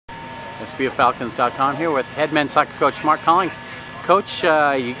SPUFalcons.com here with head men's soccer coach Mark Collings. Coach,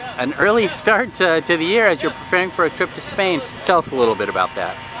 an early start to the year as you're preparing for a trip to Spain. Tell us a little bit about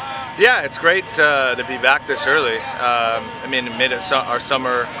that. Yeah, it's great to be back this early. I mean, it made our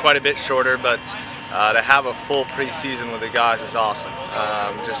summer quite a bit shorter, but to have a full preseason with the guys is awesome.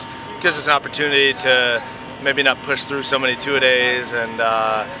 Just gives us an opportunity to maybe not push through so many two-a-days and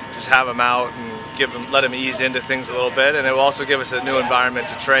just have them out and let them ease into things a little bit, and it will also give us a new environment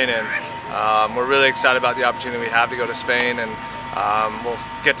to train in. We're really excited about the opportunity we have to go to Spain, and we'll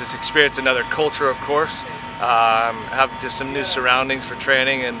get to experience another culture, of course, have just some new surroundings for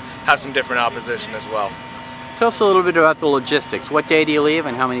training, and have some different opposition as well. Tell us a little bit about the logistics. What day do you leave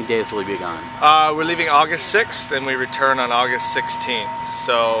and how many days will you be gone? We're leaving August 6th and we return on August 16th.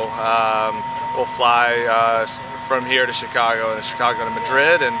 So we'll fly from here to Chicago and then Chicago to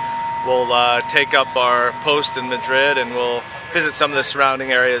Madrid, and we'll take up our post in Madrid, and we'll visit some of the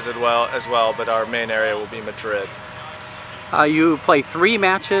surrounding areas as well, but our main area will be Madrid. You play 3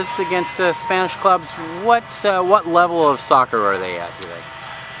 matches against Spanish clubs. What level of soccer are they at, do you think?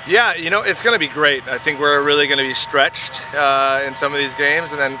 Yeah, you know, it's going to be great. I think we're really going to be stretched in some of these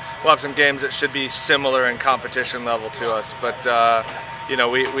games, and then we'll have some games that should be similar in competition level to us. But, you know,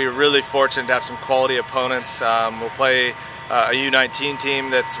 we're really fortunate to have some quality opponents. We'll play a U19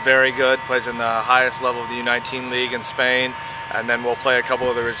 team that's very good, plays in the highest level of the U19 league in Spain, and then we'll play a couple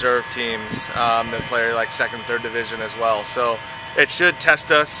of the reserve teams that play like 2nd, 3rd division as well. So it should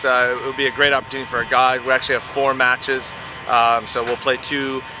test us. It will be a great opportunity for our guys. We actually have 4 matches. So we'll play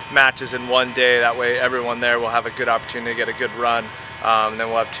 2 matches in one day. That way everyone there will have a good opportunity to get a good run. And then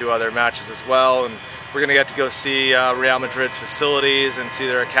we'll have 2 other matches as well. And we're going to get to go see Real Madrid's facilities and see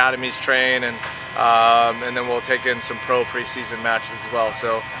their academies train. And then we'll take in some pro preseason matches as well.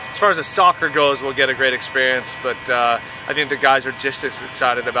 So as far as the soccer goes, we'll get a great experience. But I think the guys are just as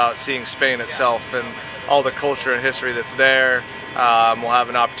excited about seeing Spain itself and all the culture and history that's there. We'll have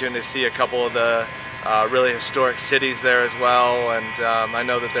an opportunity to see a couple of the really historic cities there as well, and I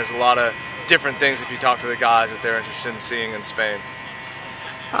know that there's a lot of different things if you talk to the guys that they're interested in seeing in Spain.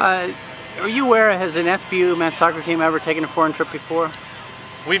 Are you aware, has an SPU men's soccer team ever taken a foreign trip before?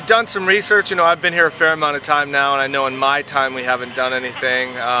 We've done some research. You know, I've been here a fair amount of time now, and I know in my time we haven't done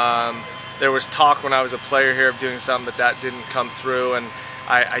anything. There was talk when I was a player here of doing something, but that didn't come through, and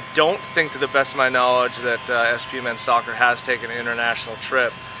I don't think, to the best of my knowledge, that SPU men's soccer has taken an international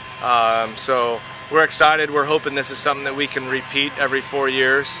trip. So we're excited. We're hoping this is something that we can repeat every 4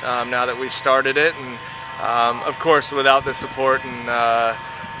 years now that we've started it. And of course, without the support and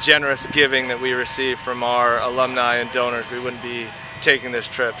generous giving that we receive from our alumni and donors, we wouldn't be taking this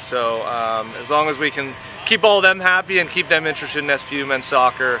trip. So as long as we can keep all of them happy and keep them interested in SPU men's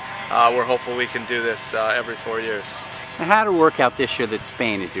soccer, we're hopeful we can do this every 4 years. And how did it work out this year that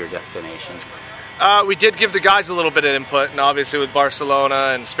Spain is your destination? We did give the guys a little bit of input, and obviously with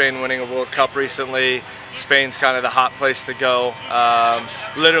Barcelona and Spain winning a World Cup recently, Spain's kind of the hot place to go.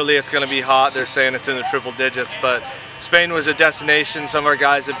 Literally, it's going to be hot. They're saying it's in the triple digits, but Spain was a destination. Some of our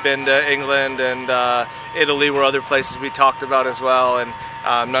guys have been to England and Italy were other places we talked about as well,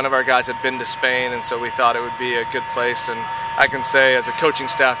 and none of our guys had been to Spain, and so we thought it would be a good place. And I can say as a coaching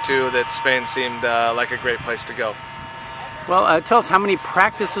staff too that Spain seemed like a great place to go. Well, tell us, how many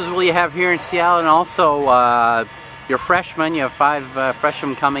practices will you have here in Seattle, and also your freshmen, you have 5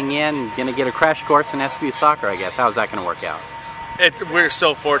 freshmen coming in, going to get a crash course in SPU soccer, I guess. How's that going to work out? We're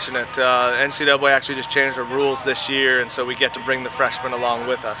so fortunate. NCAA actually just changed the rules this year, and so we get to bring the freshmen along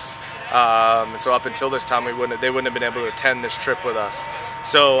with us. And so up until this time, they wouldn't have been able to attend this trip with us.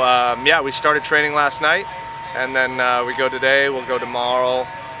 So yeah, we started training last night, and then we go today, we'll go tomorrow.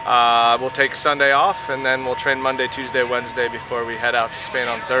 We'll take Sunday off, and then we'll train Monday, Tuesday, Wednesday before we head out to Spain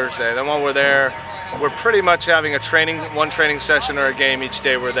on Thursday. Then while we're there, we're pretty much having one training session or a game each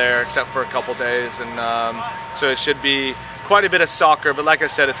day we're there, except for a couple days. And so it should be quite a bit of soccer, but like I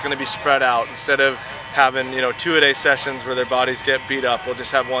said, it's going to be spread out. Instead of having 2-a-day sessions where their bodies get beat up, we'll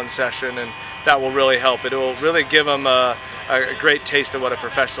just have 1 session, and that will really help. It will really give them a great taste of what a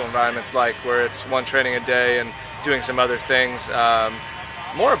professional environment's like, where it's 1 training a day and doing some other things.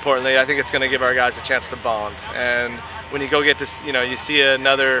 More importantly, I think it's going to give our guys a chance to bond. And when you go get to, you see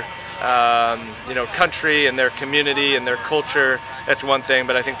another, country and their community and their culture, that's one thing.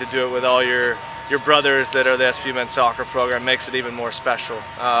 But I think to do it with all your brothers that are the SPU men's soccer program makes it even more special.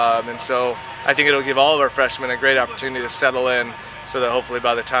 And so I think it'll give all of our freshmen a great opportunity to settle in, so that hopefully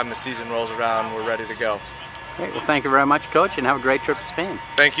by the time the season rolls around, we're ready to go. Great. Well, thank you very much, Coach, and have a great trip to Spain.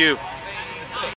 Thank you.